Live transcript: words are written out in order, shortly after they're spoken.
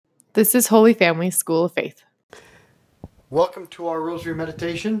This is Holy Family School of Faith. Welcome to our Rosary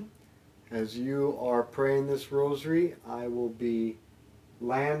Meditation. As you are praying this Rosary, I will be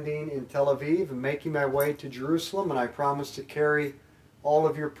landing in Tel Aviv and making my way to Jerusalem, and I promise to carry all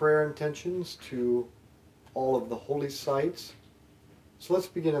of your prayer intentions to all of the holy sites. So let's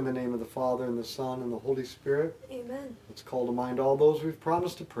begin in the name of the Father, and the Son, and the Holy Spirit. Amen. Let's call to mind all those we've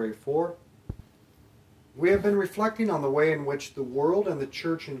promised to pray for. We have been reflecting on the way in which the world and the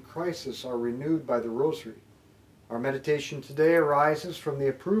Church in crisis are renewed by the Rosary. Our meditation today arises from the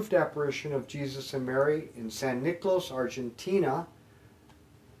approved apparition of Jesus and Mary in San Nicolas, Argentina,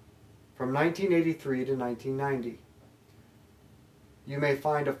 from 1983 to 1990. You may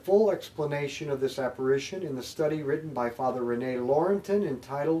find a full explanation of this apparition in the study written by Father René Laurentin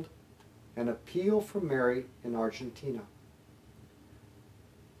entitled An Appeal from Mary in Argentina.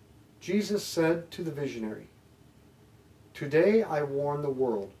 Jesus said to the visionary, "Today I warn the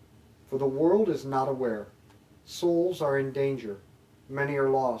world, for the world is not aware. Souls are in danger. Many are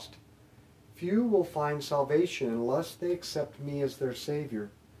lost. Few will find salvation unless they accept me as their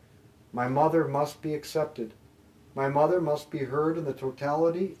Savior. My mother must be accepted. My mother must be heard in the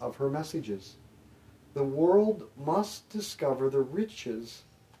totality of her messages. The world must discover the riches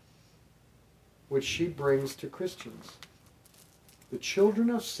which she brings to Christians. The children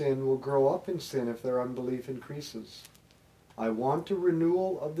of sin will grow up in sin if their unbelief increases. I want a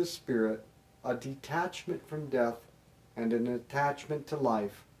renewal of the Spirit, a detachment from death, and an attachment to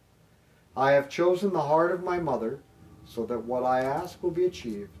life. I have chosen the heart of my mother, so that what I ask will be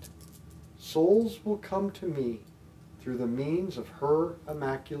achieved. Souls will come to me through the means of her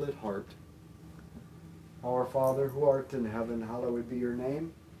immaculate heart. Our Father, who art in heaven, hallowed be your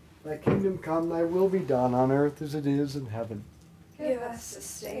name. Thy kingdom come, thy will be done on earth as it is in heaven. Give us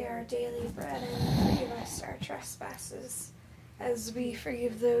this day our daily bread, and forgive us our trespasses, as we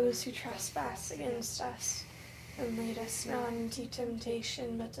forgive those who trespass against us. And lead us not into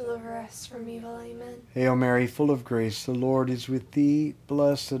temptation, but deliver us from evil. Amen. Hail Mary, full of grace, the Lord is with thee.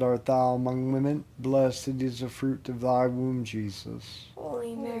 Blessed art thou among women. Blessed is the fruit of thy womb, Jesus.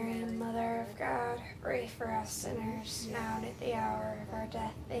 Holy Mary, Mother of God, pray for us sinners, now and at the hour of our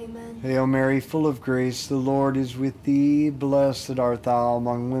death. Amen. Hail Mary, full of grace, the Lord is with thee. Blessed art thou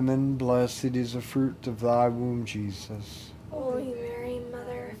among women. Blessed is the fruit of thy womb, Jesus. Holy Mary,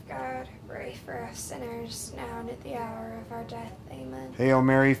 Mother of God, pray for us sinners, now and at the hour of our death. Amen. Hail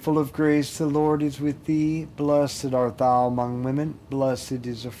Mary, full of grace, the Lord is with thee. Blessed art thou among women. Blessed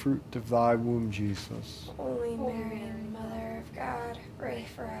is the fruit of thy womb, Jesus. Holy Mary, Mother of God, pray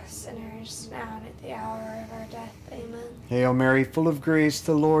for us sinners, now and at the hour of our death. Amen. Hail Mary, full of grace,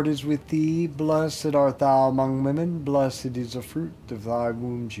 the Lord is with thee. Blessed art thou among women. Blessed is the fruit of thy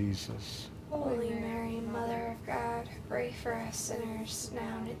womb, Jesus. Holy Mary, Mother of God, pray for us sinners,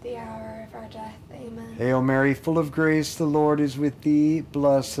 now and at the hour of our death. Amen. Hail Mary, full of grace, the Lord is with thee.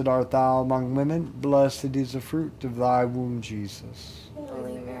 Blessed art thou among women. Blessed is the fruit of thy womb, Jesus.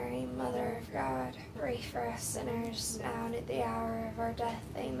 Holy Mary, Mother of God, pray for us sinners, now and at the hour of our death.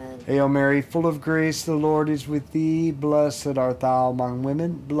 Amen. Hail Mary, full of grace, the Lord is with thee. Blessed art thou among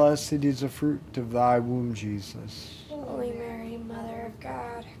women. Blessed is the fruit of thy womb, Jesus. Holy Mary, Mother of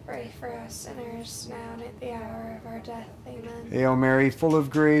God, pray for us sinners, now and at the hour of our death. Amen. Hail Mary, full of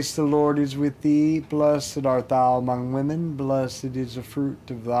grace, the Lord is with thee. Blessed art thou among women. Blessed is the fruit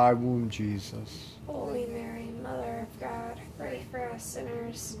of thy womb, Jesus. Holy Mary, Mother of God, pray for us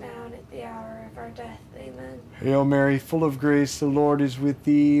sinners, now and at the hour of our death. Amen. Hail Mary, full of grace, the Lord is with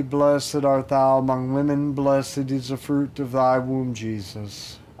thee. Blessed art thou among women. Blessed is the fruit of thy womb,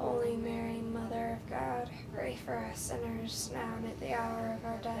 Jesus. Holy Mary, Mother of God, pray for us sinners, now and at the hour of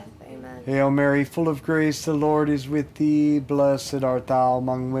our death. Amen. Hail Mary, full of grace, the Lord is with thee. Blessed art thou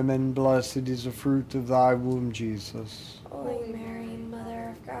among women. Blessed is the fruit of thy womb, Jesus. Holy Mary, Mother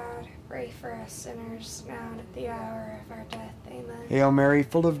of God, pray for us sinners, now and at the hour of our death. Amen. Hail Mary,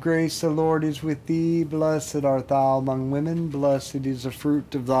 full of grace, the Lord is with thee. Blessed art thou among women. Blessed is the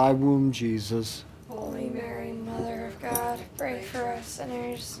fruit of thy womb, Jesus. Holy Mary, Mother of God, pray for us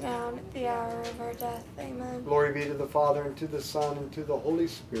sinners, now and at the hour of our death. Amen. Glory be to the Father, and to the Son, and to the Holy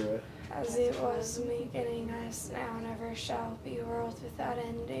Spirit. As it was in the beginning, as now and ever shall be, world without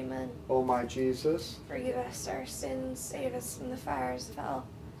end. Amen. O my Jesus, Forgive us our sins, save us from the fires of hell.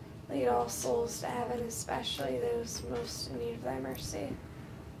 Lead all souls to heaven, especially those most in need of thy mercy.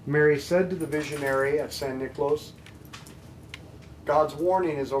 Mary said to the visionary at San Nicolas, God's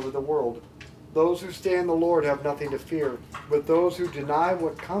warning is over the world. Those who stay in the Lord have nothing to fear, but those who deny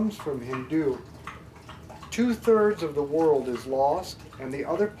what comes from him do. 2/3 of the world is lost, and the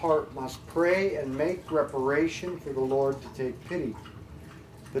other part must pray and make reparation for the Lord to take pity.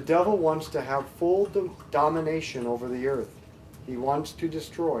 The devil wants to have full domination over the earth. He wants to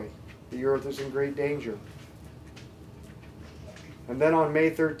destroy. The earth is in great danger. And then on May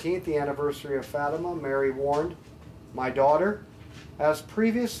 13th, the anniversary of Fatima, Mary warned, "My daughter, as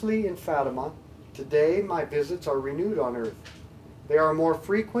previously in Fatima, today my visits are renewed on earth. They are more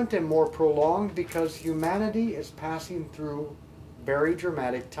frequent and more prolonged because humanity is passing through very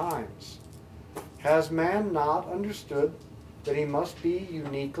dramatic times. Has man not understood that he must be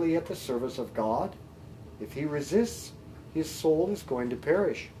uniquely at the service of God? If he resists, his soul is going to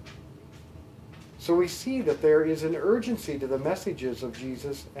perish." So we see that there is an urgency to the messages of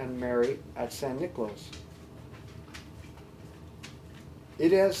Jesus and Mary at San Nicolas.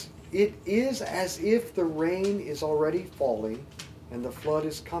 It is as if the rain is already falling and the flood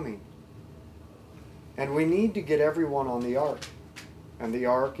is coming. And we need to get everyone on the ark. And the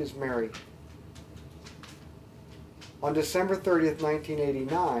ark is Mary. On December 30th,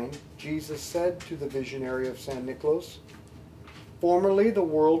 1989, Jesus said to the visionary of San Nicolas, "Formerly the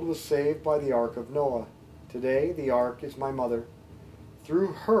world was saved by the ark of Noah. Today the ark is my mother.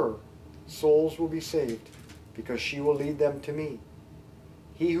 Through her, souls will be saved, because she will lead them to me.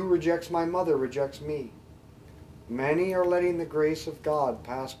 He who rejects my mother rejects me." Many are letting the grace of God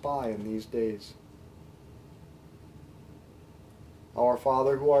pass by in these days. Our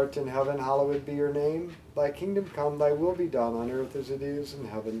Father who art in heaven, hallowed be your name. Thy kingdom come, thy will be done on earth as it is in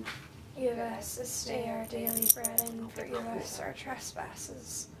heaven. Give us this day our daily bread, and forgive us our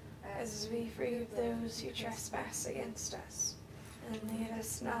trespasses, as we forgive those who trespass against us. And lead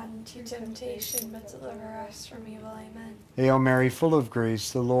us not into temptation, but deliver us from evil. Amen. Hail Mary, full of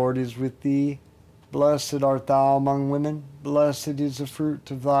grace, the Lord is with thee. Blessed art thou among women. Blessed is the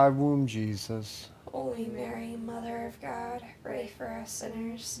fruit of thy womb, Jesus. Holy Mary, Mother of God, pray for us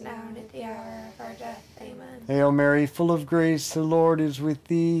sinners, now and at the hour of our death. Amen. Hail Mary, full of grace, the Lord is with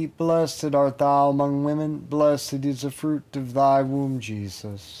thee. Blessed art thou among women. Blessed is the fruit of thy womb,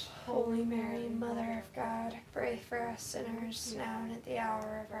 Jesus. Holy Mary, Mother of God, pray for us sinners, now and at the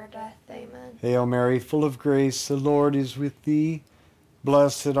hour of our death. Amen. Hail Mary, full of grace, the Lord is with thee.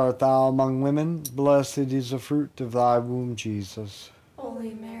 Blessed art thou among women. Blessed is the fruit of thy womb, Jesus.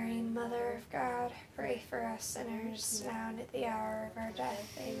 Holy Mary, Mother of God, pray for us sinners, now and at the hour of our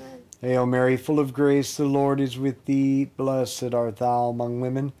death. Amen. Hail Mary, full of grace, the Lord is with thee. Blessed art thou among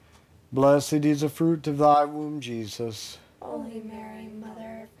women. Blessed is the fruit of thy womb, Jesus. Holy Mary,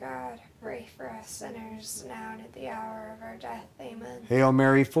 Mother of God, pray for us sinners, now and at the hour of our death. Amen. Hail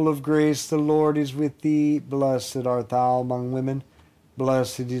Mary, full of grace, the Lord is with thee. Blessed art thou among women.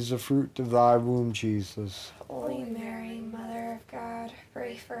 Blessed is the fruit of thy womb, Jesus. Holy Mary, Mother of God,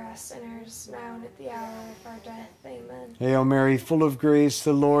 pray for us sinners, now and at the hour of our death. Amen. Hail Mary, full of grace,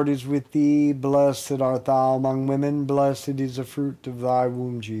 the Lord is with thee. Blessed art thou among women. Blessed is the fruit of thy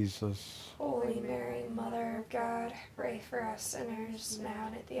womb, Jesus. Holy Mary, Mother of God, pray for us sinners, now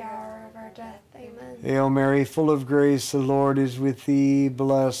and at the hour of our death. Amen. Hail Mary, full of grace, the Lord is with thee.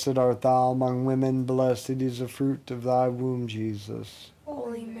 Blessed art thou among women. Blessed is the fruit of thy womb, Jesus.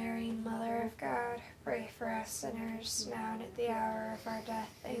 Holy Mary, Mother of God, pray for us sinners, now and at the hour of our death.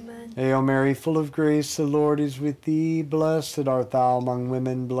 Amen. Hail Mary, full of grace, the Lord is with thee. Blessed art thou among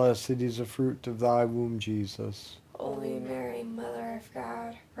women. Blessed is the fruit of thy womb, Jesus. Holy Mary, Mother of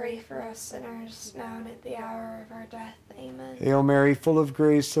God, pray for us sinners, now and at the hour of our death. Amen. Hail Mary, full of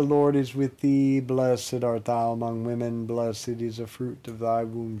grace, the Lord is with thee. Blessed art thou among women. Blessed is the fruit of thy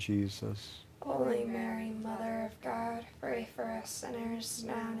womb, Jesus. Holy Mary, Mother of God, pray for us sinners,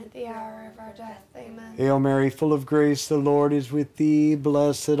 now and at the hour of our death. Amen. Hail Mary, full of grace, the Lord is with thee.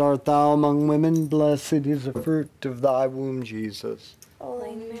 Blessed art thou among women. Blessed is the fruit of thy womb, Jesus.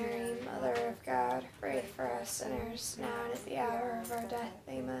 Holy Mary, Mother of God, pray for us sinners, now and at the hour of our death.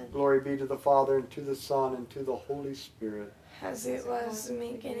 Amen. Glory be to the Father, and to the Son, and to the Holy Spirit. As it was in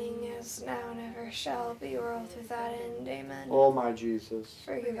the beginning, is now, and ever shall be, world without end. Amen. O my Jesus,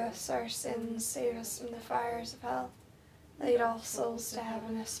 Forgive us our sins, save us from the fires of hell. Lead all souls to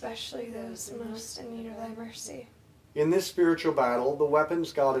heaven, especially those most in need of thy mercy. in this spiritual battle, the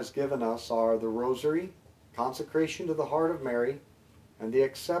weapons God has given us are the Rosary, consecration to the heart of Mary, and the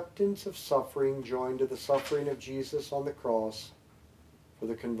acceptance of suffering joined to the suffering of Jesus on the cross for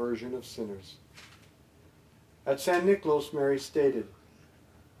the conversion of sinners. At San Nicolas, Mary stated,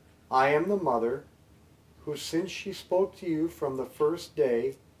 "I am the mother who, since she spoke to you from the first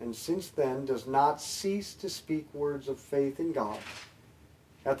day, and since then does not cease to speak words of faith in God,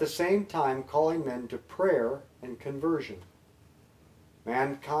 at the same time calling men to prayer and conversion.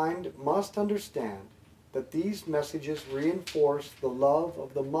 Mankind must understand that these messages reinforce the love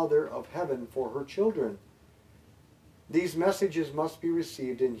of the Mother of Heaven for her children. These messages must be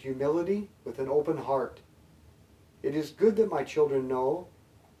received in humility with an open heart. It is good that my children know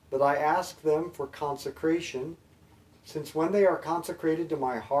that I ask them for consecration, since when they are consecrated to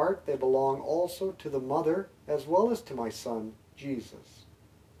my heart, they belong also to the mother as well as to my Son, Jesus.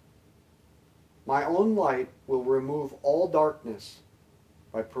 My own light will remove all darkness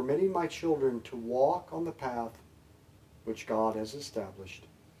by permitting my children to walk on the path which God has established.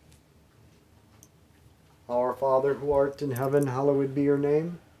 Our Father, who art in heaven, hallowed be your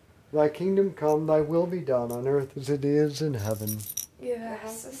name. Thy kingdom come, thy will be done on earth as it is in heaven. Give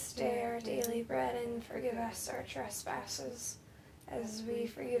us this day our daily bread, and forgive us our trespasses, as we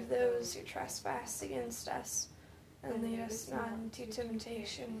forgive those who trespass against us. And lead us not into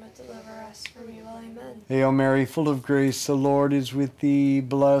temptation, but deliver us from evil. Amen. Hail Mary, full of grace, the Lord is with thee.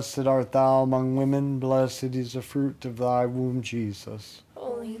 Blessed art thou among women. Blessed is the fruit of thy womb, Jesus.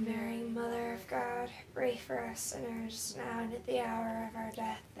 Holy Mary, Mother of God, pray for us sinners, now and at the hour of our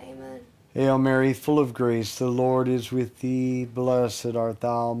death. Amen. Hail Mary, full of grace, the Lord is with thee. Blessed art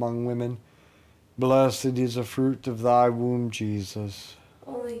thou among women. Blessed is the fruit of thy womb, Jesus.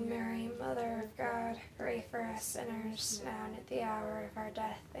 Holy Mary, Mother of God, pray for us sinners, now and at the hour of our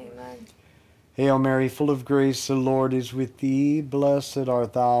death. Amen. Hail Mary, full of grace, the Lord is with thee. Blessed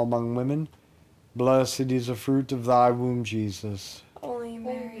art thou among women. Blessed is the fruit of thy womb, Jesus. Holy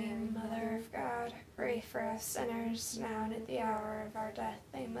Mary, Mother of God, pray for us sinners, now and at the hour of our death.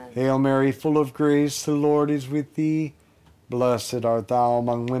 Amen. Hail Mary, full of grace, the Lord is with thee. Blessed art thou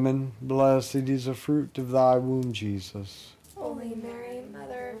among women. Blessed is the fruit of thy womb, Jesus. Holy Mary,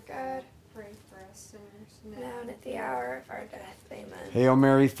 Mother of God, pray for us sinners, now and at the hour of our death. Amen. Hail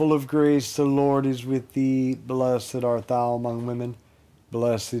Mary, full of grace, the Lord is with thee. Blessed art thou among women.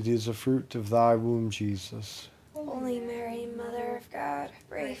 Blessed is the fruit of thy womb, Jesus. Holy Mary, Mother of God,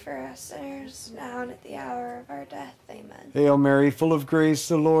 pray for us sinners, now and at the hour of our death. Amen. Hail Mary, full of grace,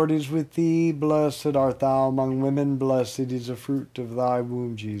 the Lord is with thee. Blessed art thou among women. Blessed is the fruit of thy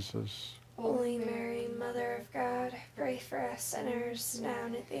womb, Jesus. Holy Mary, Mother of God, pray for us sinners, now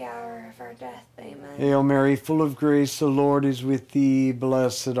and at the hour of our death. Amen. Hail Mary, full of grace, the Lord is with thee.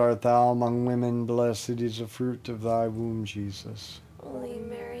 Blessed art thou among women. Blessed is the fruit of thy womb, Jesus. Holy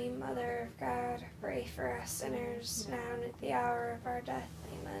Mary, Mother of God, pray for us sinners, now and at the hour of our death.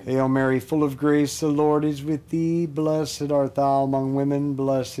 Amen. Hail Mary, full of grace, the Lord is with thee. Blessed art thou among women.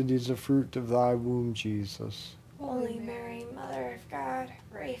 Blessed is the fruit of thy womb, Jesus. Holy Mary, Mother of God,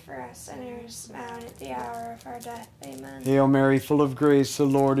 pray for us sinners, now and at the hour of our death. Amen. Hail Mary, full of grace, the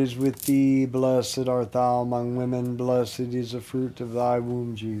Lord is with thee. Blessed art thou among women. Blessed is the fruit of thy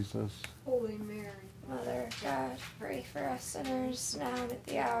womb, Jesus. Holy Mary, Mother of God, pray for us sinners, now and at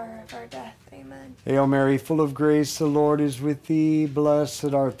the hour of our death. Amen. Hail Mary, full of grace, the Lord is with thee.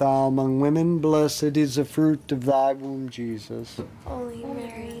 Blessed art thou among women. Blessed is the fruit of thy womb, Jesus. Holy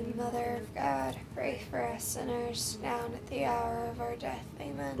Mary, Mother of God, pray for us sinners, now and at the hour of our death.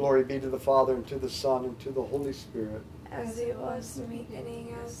 Amen. Glory be to the Father, and to the Son, and to the Holy Spirit. As it was in the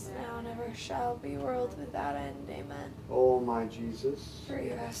beginning, as now and ever shall be, world without end. Amen. O my Jesus,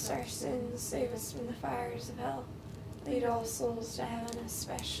 Forgive us our sins, save us from the fires of hell. Lead all souls to heaven,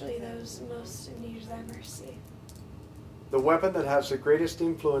 especially those most in need of thy mercy. the weapon that has the greatest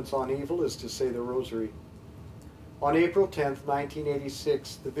influence on evil is to say the rosary. On April 10,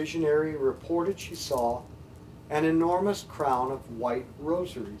 1986, the visionary reported she saw an enormous crown of white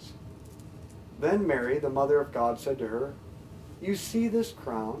rosaries. Then Mary, the Mother of God, said to her, "You see this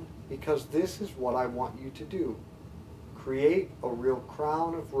crown because this is what I want you to do. Create a real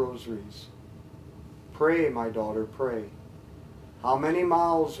crown of rosaries. Pray, my daughter, pray." How many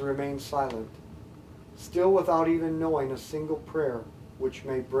mouths remain silent, still without even knowing a single prayer which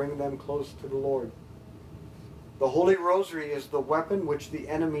may bring them close to the Lord? The Holy Rosary is the weapon which the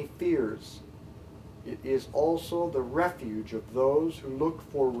enemy fears. It is also the refuge of those who look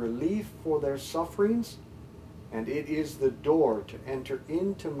for relief for their sufferings, and it is the door to enter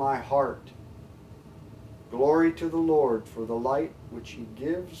into my heart. Glory to the Lord for the light which he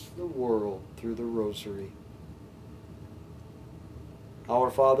gives the world through the Rosary. Our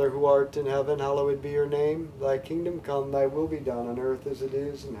Father, who art in heaven, hallowed be your name. Thy kingdom come, thy will be done on earth as it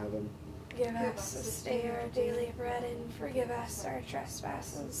is in heaven. Give us this day our daily bread, and forgive us our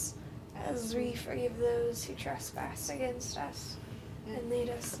trespasses, as we forgive those who trespass against us. And lead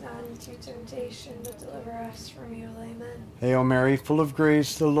us not into temptation, but deliver us from evil. Amen. Hail Mary, full of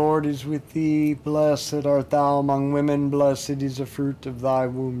grace, the Lord is with thee. Blessed art thou among women, blessed is the fruit of thy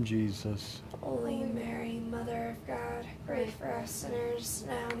womb, Jesus. Holy Mary, Mother of God, pray for us sinners,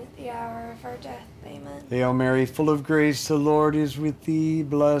 now and at the hour of our death. Amen. Hail Mary, full of grace, the Lord is with thee.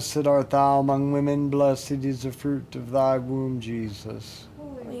 Blessed art thou among women, blessed is the fruit of thy womb, Jesus.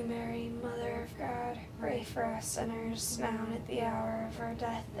 Holy Mary, Mother of God, pray for us sinners, now and at the hour of our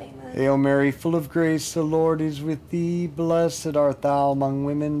death. Amen. Hail Mary, full of grace, the Lord is with thee. Blessed art thou among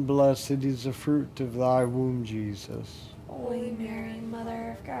women, blessed is the fruit of thy womb, Jesus. Holy Mary,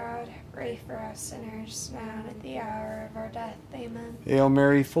 Mother of God, pray for us sinners, now and at the hour of our death. Amen. Hail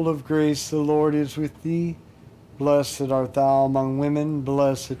Mary, full of grace, the Lord is with thee. Blessed art thou among women,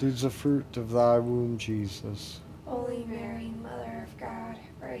 blessed is the fruit of thy womb, Jesus. Holy Mary, Mother of God,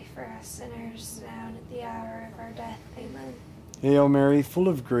 pray for us sinners, now and at the hour of our death. Amen. Hail Mary, full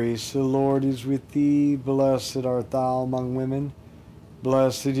of grace, the Lord is with thee. Blessed art thou among women,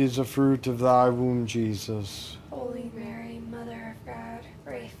 blessed is the fruit of thy womb, Jesus. Holy Mary, Mother of God,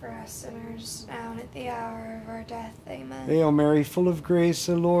 pray for us sinners, now and at the hour of our death. Amen. Hail Mary, full of grace,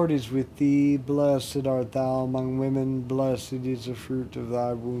 the Lord is with thee. Blessed art thou among women, blessed is the fruit of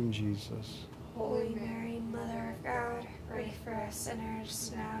thy womb, Jesus. Holy Mary, Mother of God, pray for us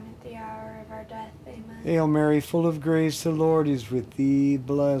sinners, now and at the hour of our death. Amen. Hail Mary, full of grace, the Lord is with thee.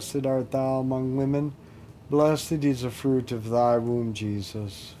 Blessed art thou among women, blessed is the fruit of thy womb,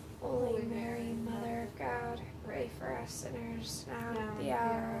 Jesus. Holy Mary, Mother of God, pray for us sinners, now and at the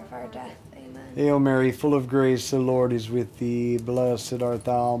hour of our death. Amen. Hail Mary, full of grace, the Lord is with thee. Blessed art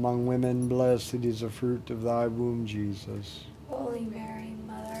thou among women, blessed is the fruit of thy womb, Jesus. Holy Mary,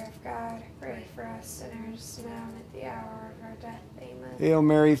 Mother of God, pray for us sinners, now and at the hour of our death. Amen. Hail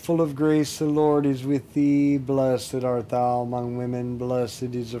Mary, full of grace, the Lord is with thee. Blessed art thou among women,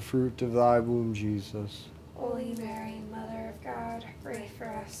 blessed is the fruit of thy womb, Jesus. Holy Mary, Mother of God, pray for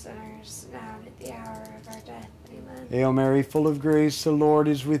us sinners, now and at the hour of our death. Amen. Hail Mary, full of grace, the Lord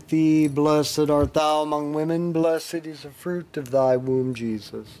is with thee. Blessed art thou among women, blessed is the fruit of thy womb,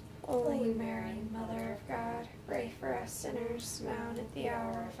 Jesus. Holy Mary, Mother of God, pray for us sinners, now and at the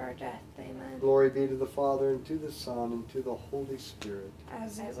hour of our death. Amen. Glory be to the Father, and to the Son, and to the Holy Spirit.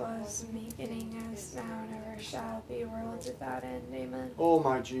 As it was in the beginning, as now, and ever shall be, world without end. Amen. O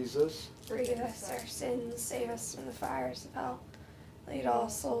my Jesus, Forgive us our sins, save us from the fires of hell. Lead all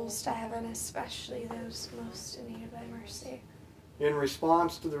souls to heaven, especially those most in need of thy mercy. in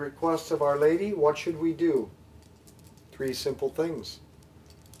response to the request of Our Lady, what should we do? 3 simple things: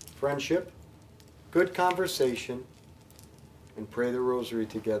 friendship, good conversation, and pray the rosary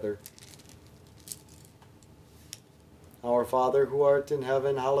together. Our Father, who art in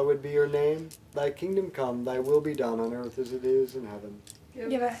heaven, hallowed be your name. Thy kingdom come, thy will be done on earth as it is in heaven.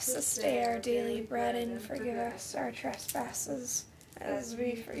 Give us this day our daily bread, and forgive us our trespasses, as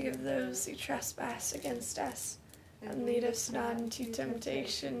we forgive those who trespass against us. And lead us not into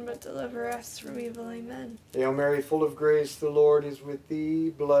temptation, but deliver us from evil. Amen. Hail Mary, full of grace, the Lord is with thee.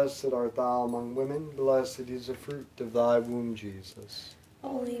 Blessed art thou among women, blessed is the fruit of thy womb, Jesus.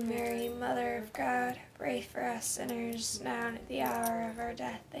 Holy Mary, Mother of God, pray for us sinners, now and at the hour of our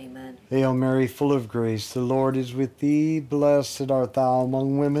death. Amen. Hail Mary, full of grace, the Lord is with thee. Blessed art thou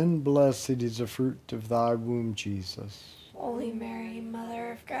among women, blessed is the fruit of thy womb, Jesus. Holy Mary,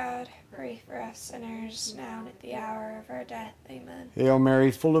 Mother of God, pray for us sinners, now and at the hour of our death. Amen. Hail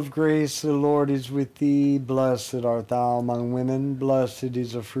Mary, full of grace, the Lord is with thee. Blessed art thou among women, blessed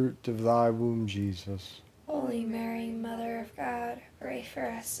is the fruit of thy womb, Jesus. Holy Mary, Mother of God, pray for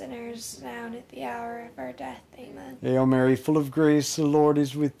us sinners, now and at the hour of our death. Amen. Hail Mary, full of grace, the Lord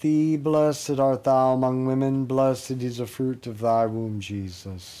is with thee. Blessed art thou among women, blessed is the fruit of thy womb,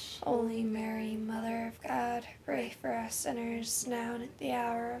 Jesus. Holy Mary, Mother of God, pray for us sinners, now and at the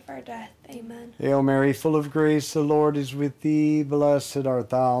hour of our death. Amen. Hail Mary, full of grace, the Lord is with thee. Blessed art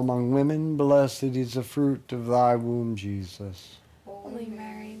thou among women, blessed is the fruit of thy womb, Jesus. Holy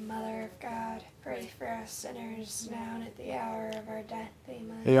Mary, Mother of God, pray for us sinners, now and at the hour of our death.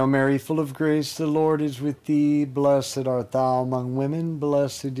 Amen. Hail Mary, full of grace, the Lord is with thee. Blessed art thou among women,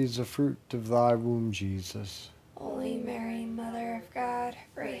 blessed is the fruit of thy womb, Jesus. Holy Mary, Mother of God,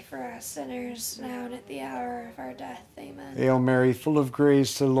 pray for us sinners, now and at the hour of our death. Amen. Hail Mary, full of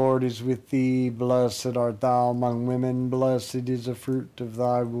grace, the Lord is with thee. Blessed art thou among women, blessed is the fruit of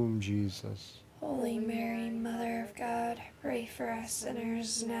thy womb, Jesus. Holy Mary, Mother of God, pray for us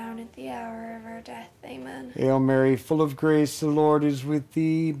sinners, now and at the hour of our death. Amen. Hail Mary, full of grace, the Lord is with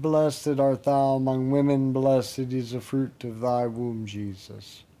thee. Blessed art thou among women, blessed is the fruit of thy womb,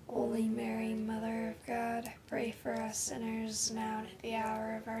 Jesus. Holy Mary, Mother of God, pray for us sinners, now and at the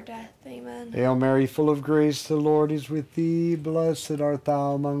hour of our death. Amen. Hail Mary, full of grace, the Lord is with thee. Blessed art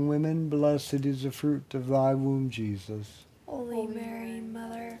thou among women, blessed is the fruit of thy womb, Jesus. Holy Mary,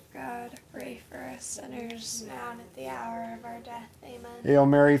 Mother of God, pray for us us sinners, now and at the hour of our death. Amen. Hail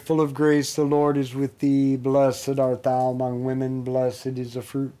Mary, full of grace, the Lord is with thee. Blessed art thou among women. Blessed is the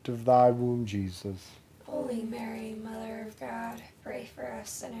fruit of thy womb, Jesus. Holy Mary, Mother of God, pray for us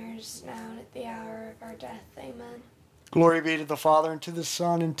sinners, now and at the hour of our death. Amen. Glory be to the Father, and to the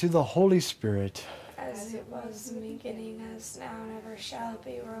Son, and to the Holy Spirit. As it was in the beginning, as now and ever shall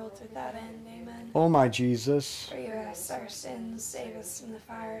be, world without end. Amen. O my Jesus, Forgive us our sins, save us from the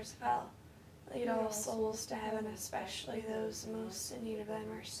fires of hell. Lead all souls to heaven, especially those most in need of thy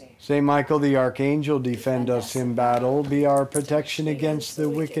mercy. Saint Michael the Archangel, defend us in battle. Be our protection against the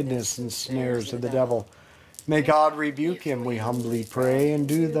wickedness and snares of the devil. May God rebuke him, we humbly pray. And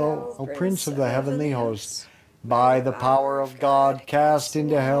do thou, O Prince of the heavenly host, by the power of God, cast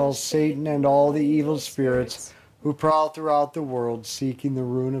into hell Satan and all the evil spirits who prowl throughout the world, seeking the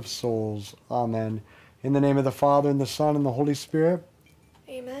ruin of souls. Amen. In the name of the Father, and the Son, and the Holy Spirit.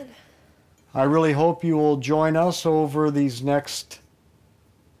 Amen. I really hope you will join us over these next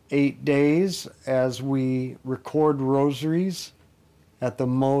 8 days as we record rosaries at the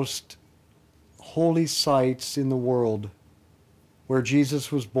most holy sites in the world, where Jesus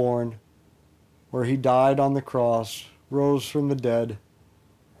was born, where he died on the cross, rose from the dead,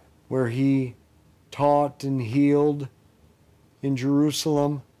 where he taught and healed in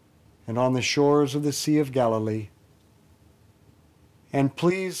Jerusalem and on the shores of the Sea of Galilee. And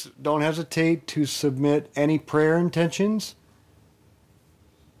please don't hesitate to submit any prayer intentions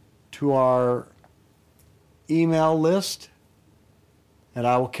to our email list, and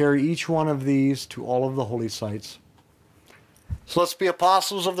I will carry each one of these to all of the holy sites. So let's be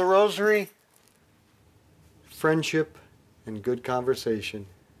apostles of the Rosary. Friendship and good conversation.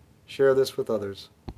 Share this with others.